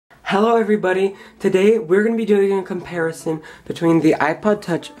Hello everybody! Today we're going to be doing a comparison between the iPod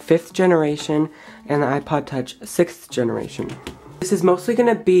Touch 5th generation and the iPod Touch 6th generation. This is mostly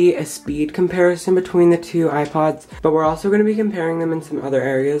going to be a speed comparison between the two iPods, but we're also going to be comparing them in some other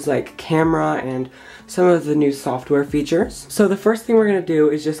areas like camera and some of the new software features. So the first thing we're going to do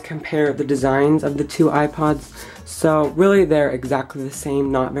is just compare the designs of the two iPods. So really they're exactly the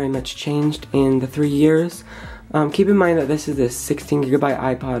same, not very much changed in the 3 years. Keep in mind that this is a 16GB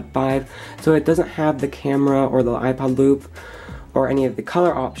iPod 5, so it doesn't have the camera or the iPod loop or any of the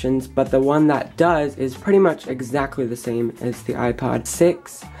color options, but the one that does is pretty much exactly the same as the iPod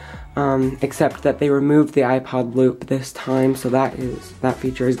 6, except that they removed the iPod loop this time, so that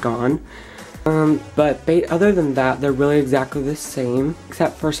feature is gone. But other than that, they're really exactly the same,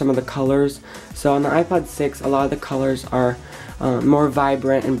 except for some of the colors. So on the iPod 6, a lot of the colors are more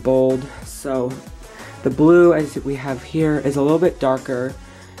vibrant and bold, so the blue, as we have here, is a little bit darker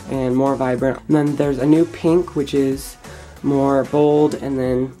and more vibrant. And then there's a new pink, which is more bold, and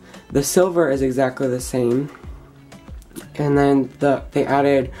then the silver is exactly the same. And then they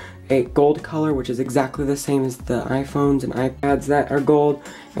added a gold color, which is exactly the same as the iPhones and iPads that are gold,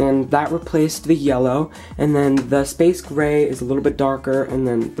 and that replaced the yellow. And then the space gray is a little bit darker, and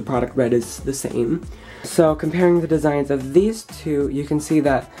then the product red is the same. So comparing the designs of these two, you can see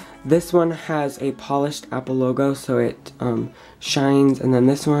that this one has a polished Apple logo, so it shines, and then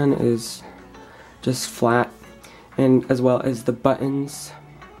this one is just flat, and as well as the buttons.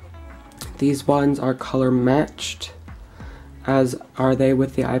 These ones are color matched, as are they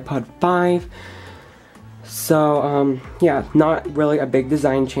with the iPod 5. So yeah, not really a big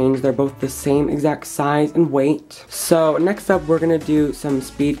design change. They're both the same exact size and weight. So next up, we're gonna do some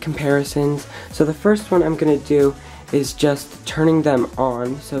speed comparisons. So the first one I'm gonna do is just turning them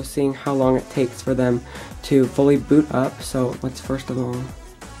on, so seeing how long it takes for them to fully boot up. So let's first of all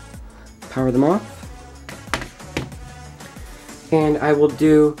power them off. And I will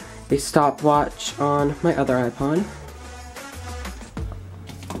do a stopwatch on my other iPod.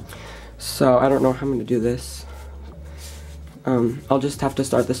 So I don't know how I'm going to do this. I'll just have to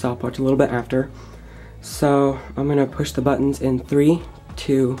start the stopwatch a little bit after. So I'm going to push the buttons in 3,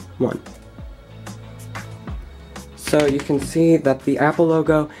 2, 1. So you can see that the Apple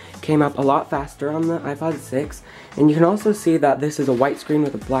logo came up a lot faster on the iPod 6, and you can also see that this is a white screen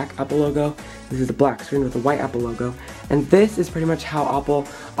with a black Apple logo, this is a black screen with a white Apple logo, and this is pretty much how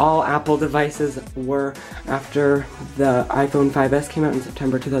all Apple devices were after the iPhone 5S came out in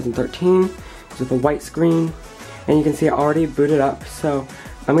September 2013, with a white screen, and you can see it already booted up. So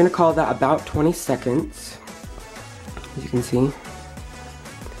I'm going to call that about 20 seconds, as you can see.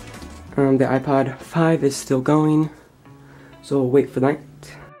 The iPod 5 is still going, so we'll wait for that.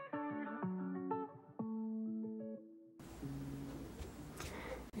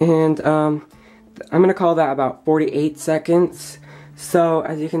 And I'm going to call that about 48 seconds. So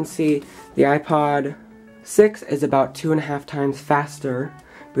as you can see, the iPod 6 is about 2.5 times faster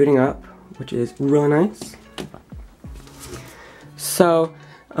booting up, which is really nice. So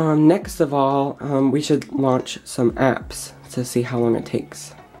next of all, we should launch some apps to see how long it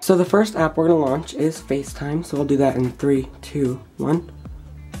takes. So the first app we're going to launch is FaceTime, so we'll do that in 3, 2, 1.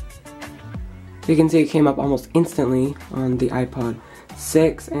 So you can see it came up almost instantly on the iPod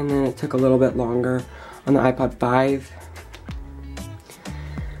 6, and then it took a little bit longer on the iPod 5.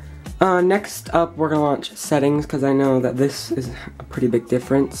 Next up, we're going to launch settings, because I know that this is a pretty big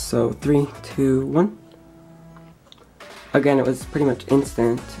difference. So 3, 2, 1. Again, it was pretty much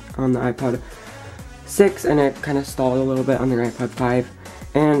instant on the iPod 6, and it kind of stalled a little bit on the iPod 5.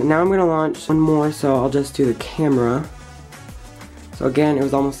 And now I'm going to launch one more, so I'll just do the camera. So again, it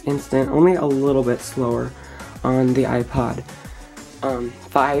was almost instant, only a little bit slower on the iPod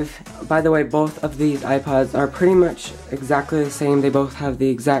 5. By the way, both of these iPods are pretty much exactly the same. They both have the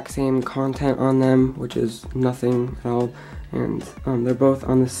exact same content on them, which is nothing at all. And they're both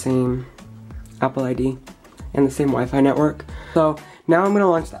on the same Apple ID and the same Wi-Fi network. So now I'm going to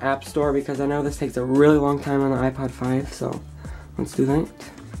launch the App Store, because I know this takes a really long time on the iPod 5, so let's do that.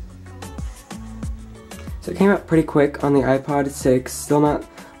 So it came out pretty quick on the iPod 6, still not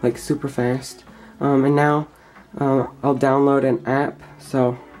like super fast. And now I'll download an app,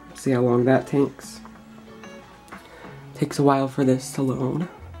 so see how long that takes. Takes a while for this to load.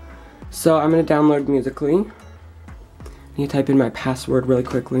 So I'm going to download Musical.ly. You type in my password really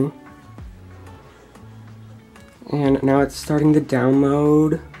quickly. And now it's starting to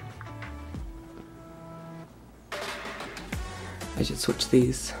download. I should switch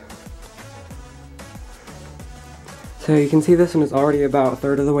these. So you can see this one is already about a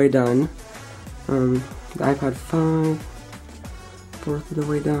third of the way done. The iPod 5, 3/4 of the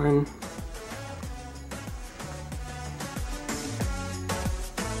way done.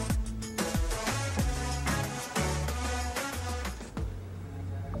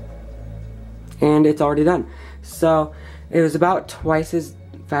 And it's already done. So it was about twice as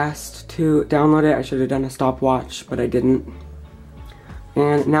fast to download it. I should have done a stopwatch, but I didn't.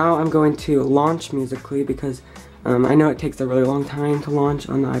 And now I'm going to launch Musical.ly because I know it takes a really long time to launch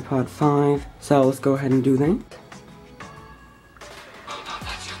on the iPod 5. So let's go ahead and do that.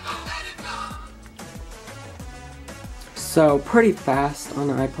 So pretty fast on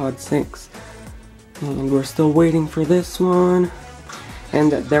the iPod 6. And we're still waiting for this one.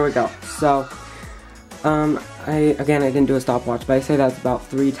 And there we go. So I didn't do a stopwatch, but I say that's about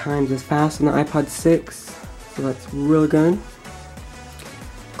 3 times as fast on the iPod 6, so that's really good.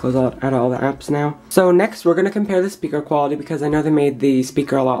 Close out all the apps now. So next we're going to compare the speaker quality because I know they made the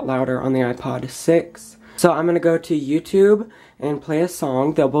speaker a lot louder on the iPod 6. So I'm going to go to YouTube and play a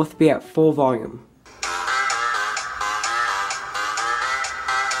song. They'll both be at full volume.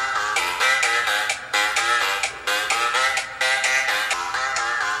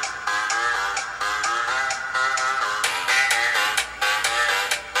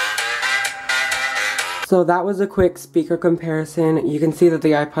 So that was a quick speaker comparison. You can see that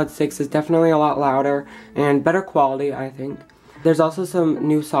the iPod 6 is definitely a lot louder and better quality, I think. There's also some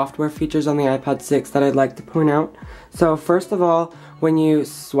new software features on the iPod 6 that I'd like to point out. So first of all, when you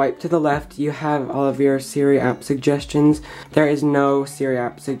swipe to the left, you have all of your Siri app suggestions. There is no Siri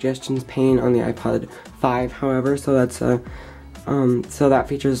app suggestions pane on the iPod 5, however, so that's so that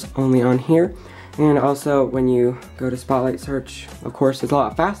feature's only on here. And also, when you go to Spotlight Search, of course, it's a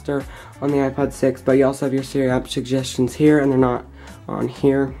lot faster on the iPod 6, but you also have your Siri app suggestions here, and they're not on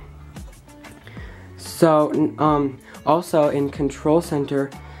here. So, also in Control Center,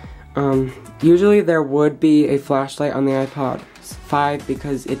 usually there would be a flashlight on the iPod 5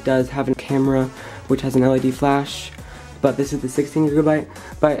 because it does have a camera which has an LED flash, but this is the 16GB.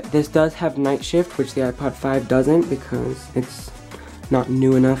 But this does have night shift, which the iPod 5 doesn't because it's not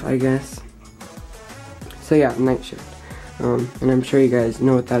new enough, I guess. So yeah, night shift, and I'm sure you guys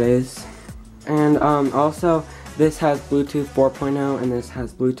know what that is. And also, this has Bluetooth 4.0 and this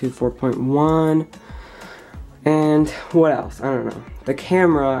has Bluetooth 4.1. And what else? I don't know. The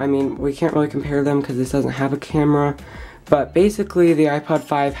camera, I mean, we can't really compare them because this doesn't have a camera. But basically, the iPod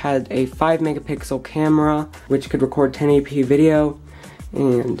 5 had a 5-megapixel camera, which could record 1080p video,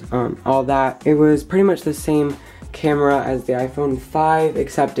 and all that. It was pretty much the same camera as the iPhone 5,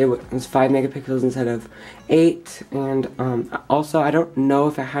 except it was 5 megapixels instead of 8. And also, I don't know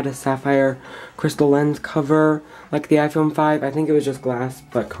if it had a sapphire crystal lens cover like the iPhone 5. I think it was just glass,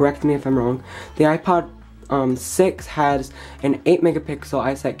 but correct me if I'm wrong. The iPod 6 has an 8 megapixel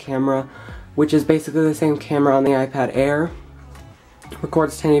iSight camera, which is basically the same camera on the iPad Air.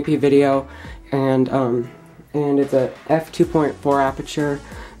 Records 1080p video, and it's a f2.4 aperture,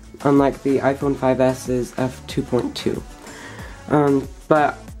 unlike the iPhone 5s's f2.2.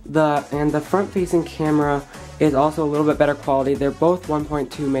 But the front-facing camera is also a little bit better quality. They're both 1.2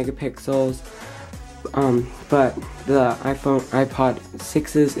 megapixels, but the iPod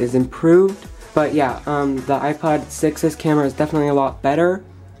 6's is improved. But yeah, the iPod 6's camera is definitely a lot better.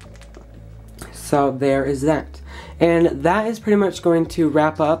 So there is that. And that is pretty much going to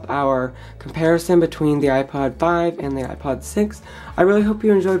wrap up our comparison between the iPod 5 and the iPod 6. I really hope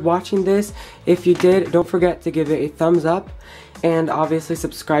you enjoyed watching this. If you did, don't forget to give it a thumbs up and obviously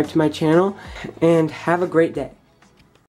subscribe to my channel, and have a great day.